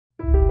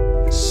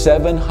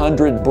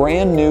700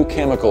 brand new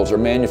chemicals are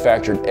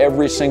manufactured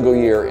every single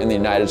year in the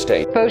United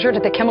States. Exposure to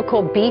the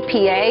chemical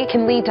BPA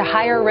can lead to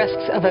higher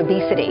risks of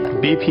obesity.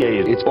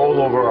 BPA, it's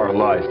all over our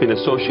life. It's been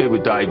associated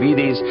with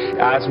diabetes,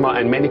 asthma,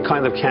 and many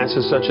kinds of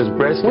cancers such as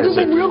breast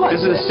cancer.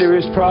 This is a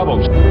serious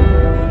problem.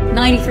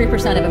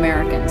 93% of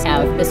Americans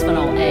have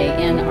bisphenol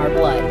A in our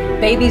blood.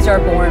 Babies are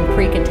born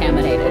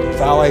pre-contaminated.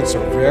 Phthalates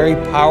are very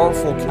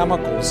powerful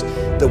chemicals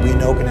that we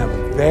know can have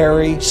a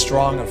very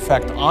strong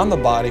effect on the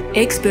body.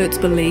 Experts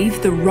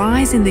believe the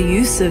rise in the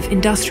use of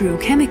industrial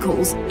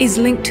chemicals is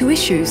linked to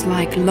issues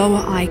like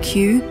lower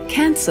IQ,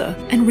 cancer,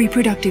 and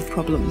reproductive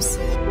problems.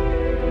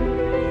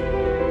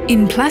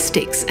 In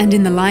plastics and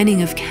in the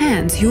lining of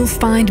cans, you'll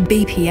find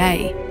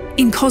BPA.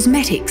 In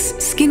cosmetics,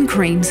 skin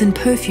creams and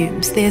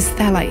perfumes, there's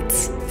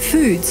phthalates.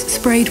 Foods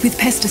sprayed with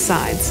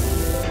pesticides.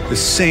 The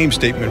same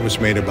statement was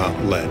made about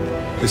lead.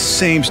 The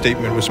same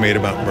statement was made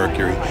about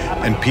mercury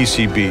and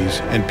PCBs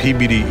and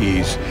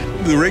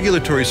PBDEs. The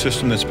regulatory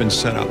system that's been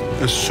set up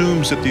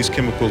assumes that these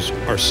chemicals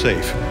are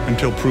safe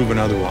until proven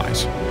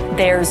otherwise.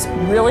 There's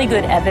really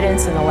good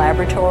evidence in the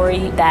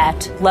laboratory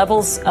that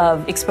levels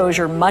of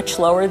exposure much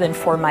lower than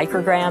 4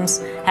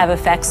 micrograms have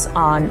effects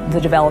on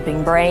the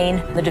developing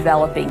brain, the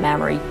developing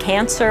mammary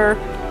cancer,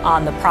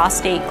 on the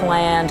prostate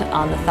gland,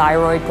 on the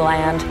thyroid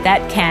gland.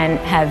 That can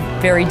have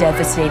very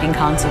devastating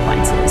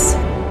consequences.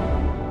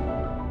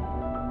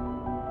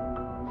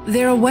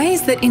 There are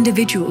ways that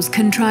individuals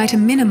can try to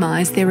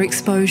minimize their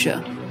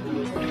exposure.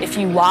 If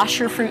you wash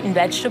your fruit and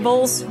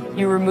vegetables,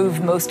 you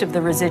remove most of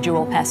the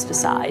residual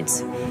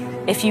pesticides.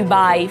 If you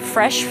buy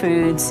fresh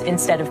foods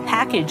instead of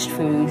packaged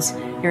foods,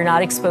 you're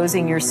not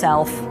exposing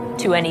yourself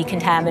to any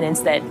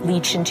contaminants that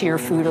leach into your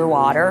food or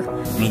water.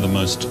 One of the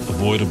most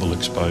avoidable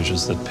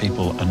exposures that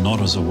people are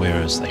not as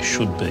aware as they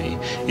should be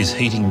is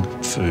heating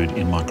food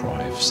in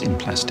microwaves in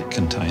plastic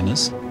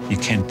containers. You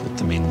can put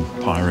them in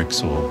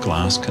Pyrex or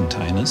glass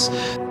containers.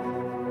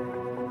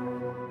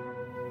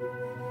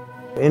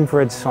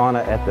 Infrared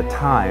sauna at the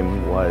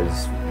time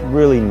was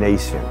really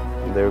nascent.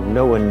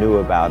 No one knew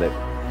about it.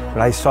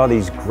 But I saw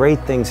these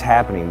great things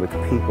happening with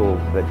people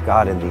that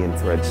got in the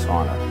infrared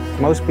sauna.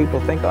 Most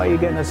people think, oh, you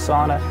get in a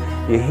sauna,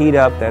 you heat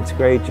up, that's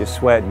great, you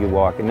sweat, you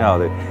walk. No,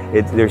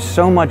 there's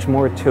so much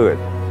more to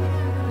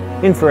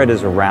it. Infrared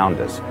is around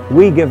us.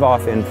 We give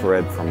off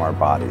infrared from our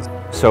bodies.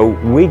 So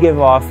we give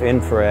off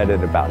infrared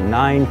at about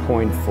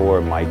 9.4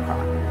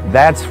 micron.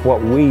 That's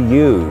what we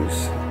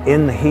use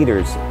in the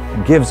heaters,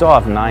 gives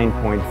off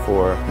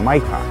 9.4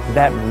 micron.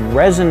 That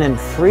resonant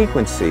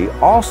frequency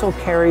also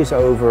carries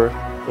over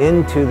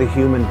into the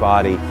human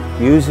body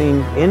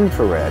using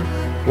infrared.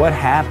 What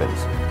happens?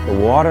 The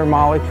water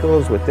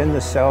molecules within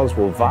the cells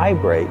will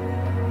vibrate,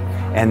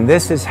 and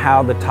this is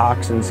how the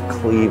toxins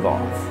cleave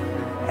off.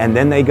 And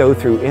then they go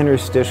through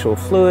interstitial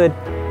fluid,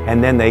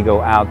 and then they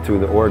go out through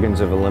the organs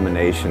of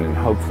elimination and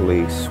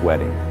hopefully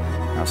sweating.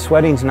 Now,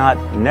 sweating's not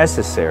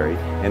necessary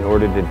in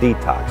order to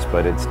detox,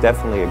 but it's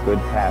definitely a good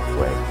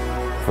pathway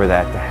for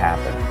that to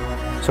happen.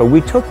 So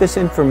we took this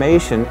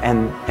information,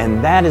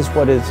 and that is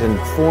what has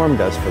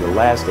informed us for the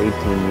last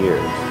 18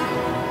 years.